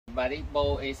everybody,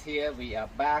 Bo is here. We are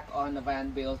back on the van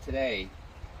build today.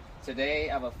 Today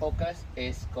our focus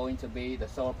is going to be the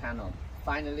solar panel.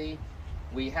 Finally,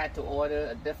 we had to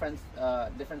order a different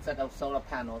set of solar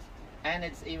panels, and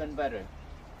it's even better.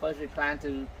 First we plan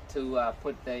to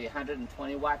put the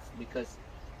 120 watts because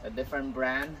a different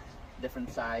brand,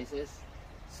 different sizes.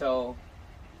 So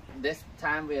this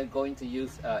time we are going to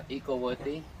use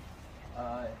EcoVerti.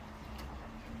 There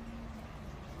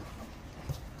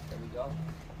we go.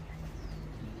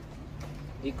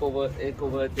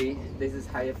 EcoVerti. This is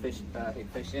high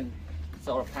efficient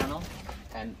solar panel,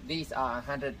 and these are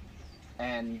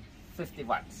 150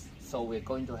 watts. So we're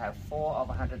going to have 4 of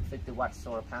 150 watt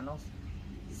solar panels,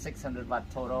 600 watt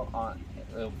total on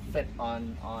fit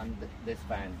on this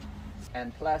fan.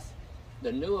 And plus,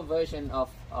 the newer version of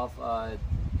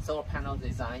solar panel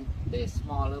design, they're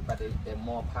smaller but they're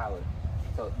more power.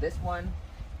 So this one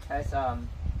has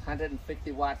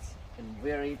 150 watts in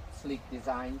very sleek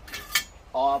design,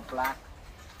 all black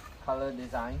color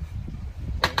design.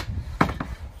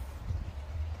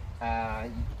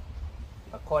 Okay.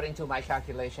 According to my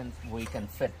calculations, we can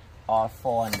fit all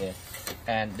 4 on there,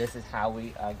 and this is how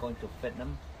we are going to fit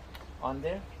them on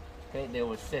there. Okay, they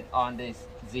will sit on these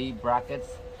Z brackets,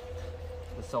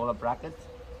 the solar brackets,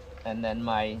 and then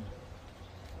my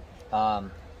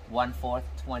 1/4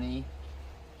 20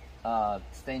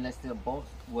 stainless steel bolts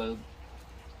will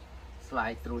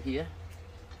slide through here.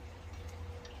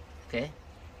 Okay,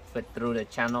 fit through the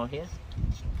channel here.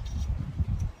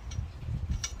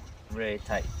 Very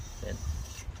tight fit.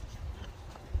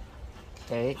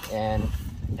 Okay, and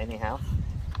anyhow,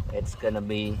 it's gonna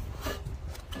be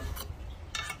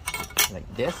like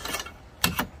this.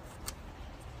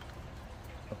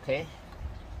 Okay,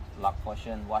 lock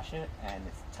portion washer, and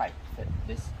it's tight fit.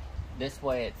 This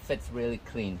way it fits really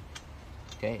clean.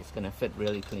 Okay, it's gonna fit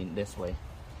really clean this way.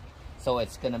 So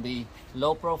it's gonna be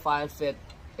low profile fit.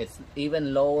 It's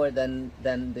even lower than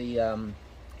the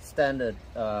standard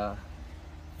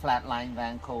flatline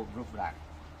Vanco roof rack.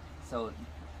 So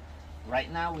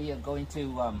right now we are going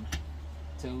to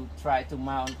try to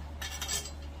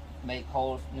make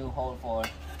holes, new hole for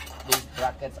these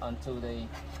brackets onto the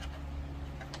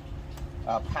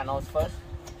panels first,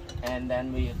 and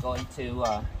then we are going to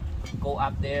go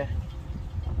up there,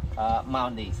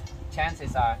 mount these.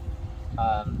 Chances are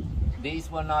these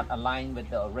will not align with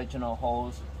the original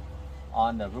holes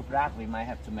on the roof rack. We might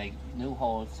have to make new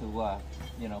holes to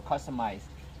you know, customize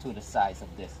to the size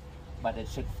of this, but it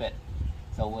should fit.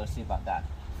 So we'll see about that.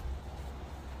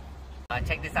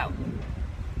 Check this out.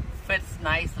 Fits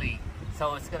nicely.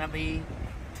 So it's gonna be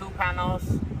 2 panels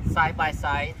side by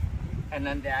side, and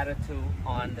then the other 2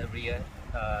 on the rear,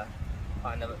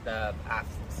 on the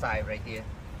aft side right here.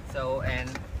 So, and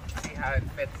see how it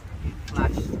fits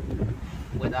flush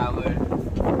with our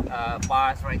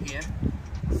bars right here.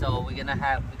 So we're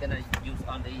gonna use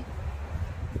on the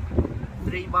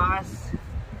 3 bars,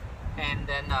 and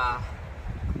then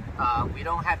we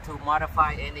don't have to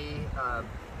modify any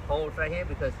holes right here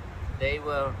because they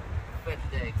will fit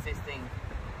the existing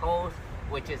holes,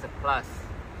 which is a plus.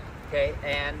 Okay,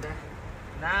 and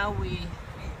now we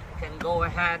can go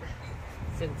ahead,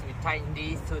 since we tighten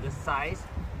these to the size,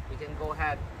 we can go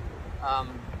ahead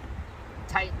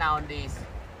tighten down these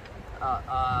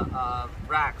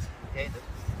racks. Okay,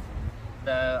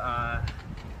 the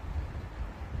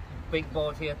big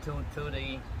bolt here to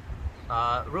the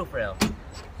roof rail.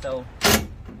 So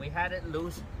we had it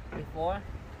loose before,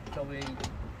 so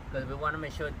because we want to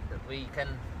make sure that we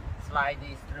can slide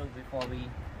these through before we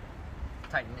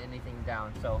tighten anything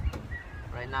down. So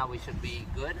right now we should be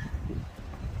good,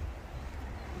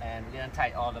 and we're gonna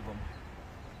tighten all of them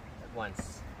at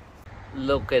once.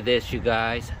 Look at this, you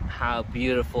guys, how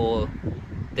beautiful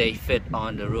they fit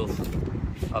on the roof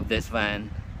of this van.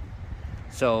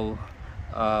 So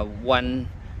 1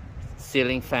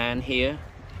 ceiling fan here,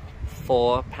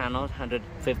 4 panels,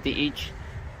 150 each,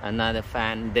 another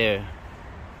fan there.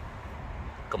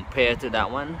 Compared to that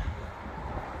one,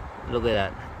 look at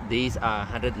that. These are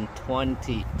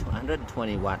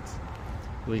 120 watts.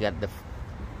 We got the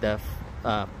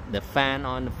fan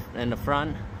in the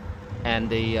front, and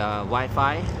the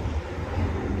Wi-Fi.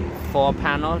 4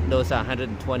 panels, those are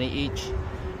 120 each.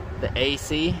 The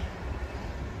AC,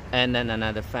 and then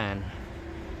another fan.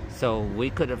 So we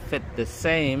could have fit the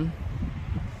same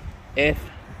if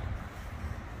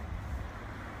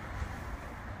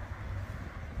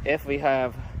we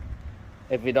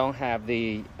don't have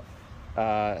the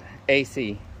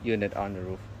AC unit on the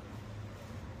roof.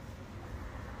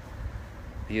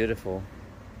 Beautiful.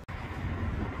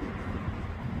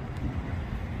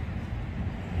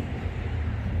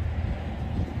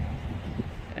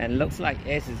 And looks like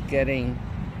Ace is getting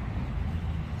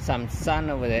some sun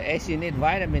over there. Ace, you need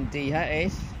vitamin D, huh,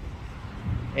 Ace?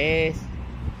 Ace.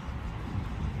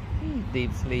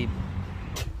 Deep sleep.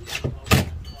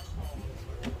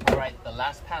 Alright, the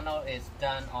last panel is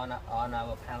done on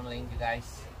our paneling, you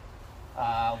guys.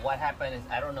 What happened is,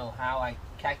 I don't know how I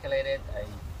calculated.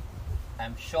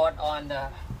 I'm short on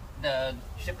the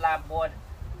shiplap board,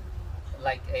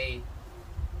 like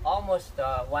almost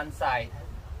one side.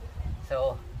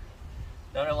 So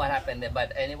don't know what happened there,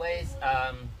 but anyways,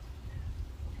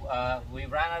 we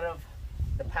ran out of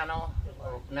the panel.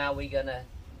 Now we're gonna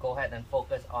go ahead and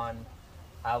focus on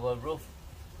our roof.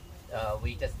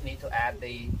 We just need to add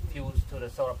the fuse to the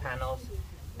solar panels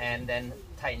and then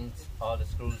tighten all the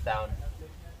screws down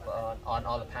on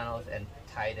all the panels and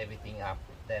tied everything up.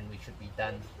 Then we should be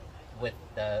done with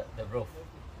the roof.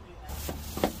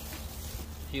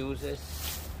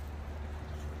 Fuses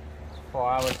for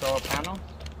our solar panel.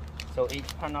 So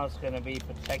each panel is going to be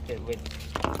protected with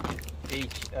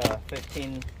each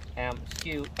 15 amp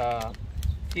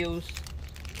fuse.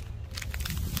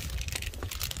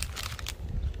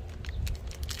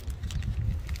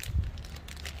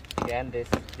 Again,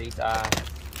 these are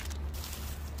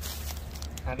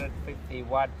 150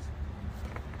 watts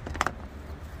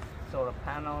solar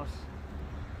panels,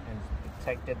 and it's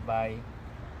protected by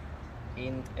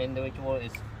individual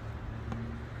is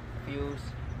fuse.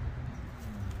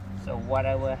 So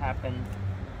whatever happens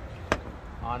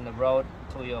on the road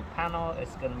to your panel,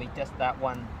 it's gonna be just that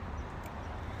one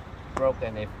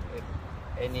broken. If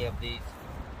any of these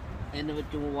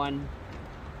individual one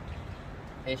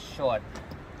is short,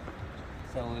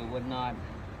 so it would not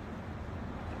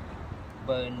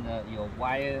burn your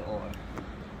wire or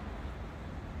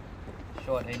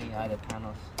short any other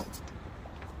panels.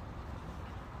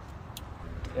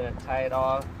 Gonna tie it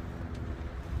all,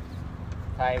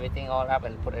 tie everything all up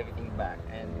and put everything back,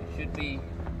 and it should be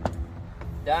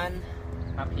done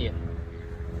up here.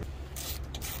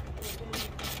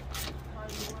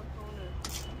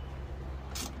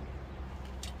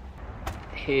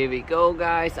 Here we go,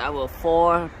 guys. Our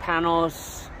 4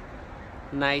 panels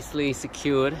nicely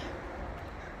secured,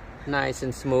 nice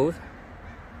and smooth.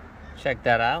 Check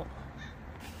that out.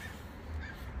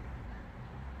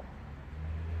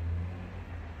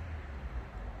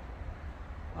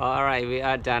 All right, we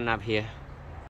are done up here.